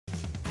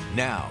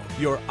Now,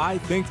 your I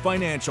Think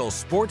Financial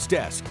Sports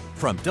Desk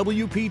from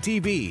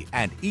WPTV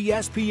and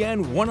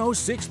ESPN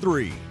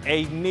 106.3.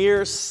 A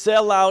near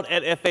sellout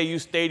at FAU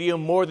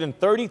Stadium, more than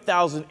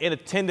 30,000 in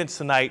attendance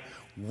tonight.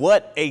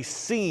 What a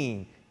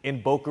scene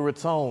in Boca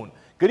Raton.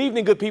 Good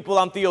evening, good people.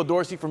 I'm Theo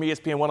Dorsey from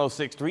ESPN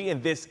 106.3,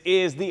 and this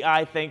is the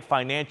I Think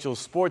Financial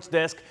Sports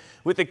Desk.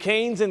 With the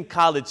Canes in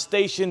College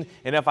Station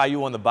and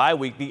FIU on the bye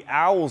week, the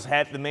Owls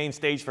had the main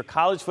stage for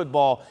college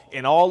football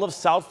in all of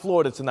South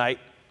Florida tonight.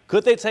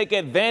 Could they take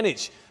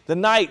advantage? The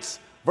Knights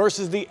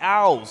versus the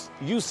Owls,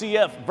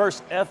 UCF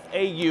versus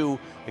FAU,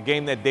 a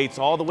game that dates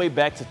all the way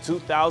back to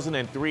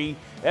 2003.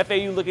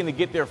 FAU looking to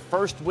get their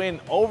first win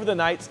over the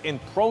Knights in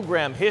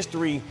program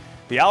history.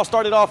 The Owls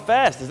started off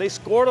fast as they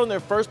scored on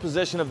their first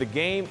possession of the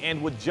game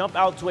and would jump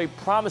out to a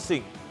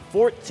promising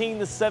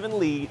 14-7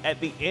 lead at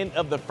the end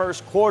of the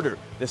first quarter.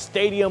 The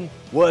stadium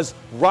was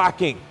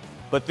rocking.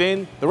 But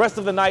then the rest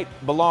of the night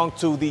belonged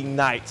to the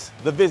Knights,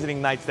 the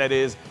visiting Knights that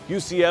is.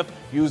 UCF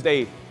used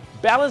a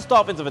balanced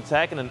offensive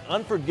attack and an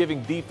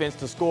unforgiving defense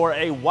to score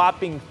a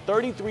whopping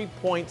 33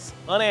 points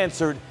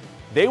unanswered.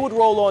 They would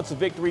roll on to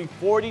victory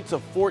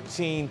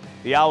 40-14.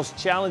 The Owls'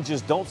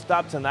 challenges don't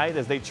stop tonight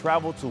as they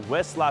travel to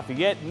West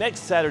Lafayette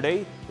next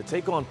Saturday to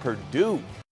take on Purdue.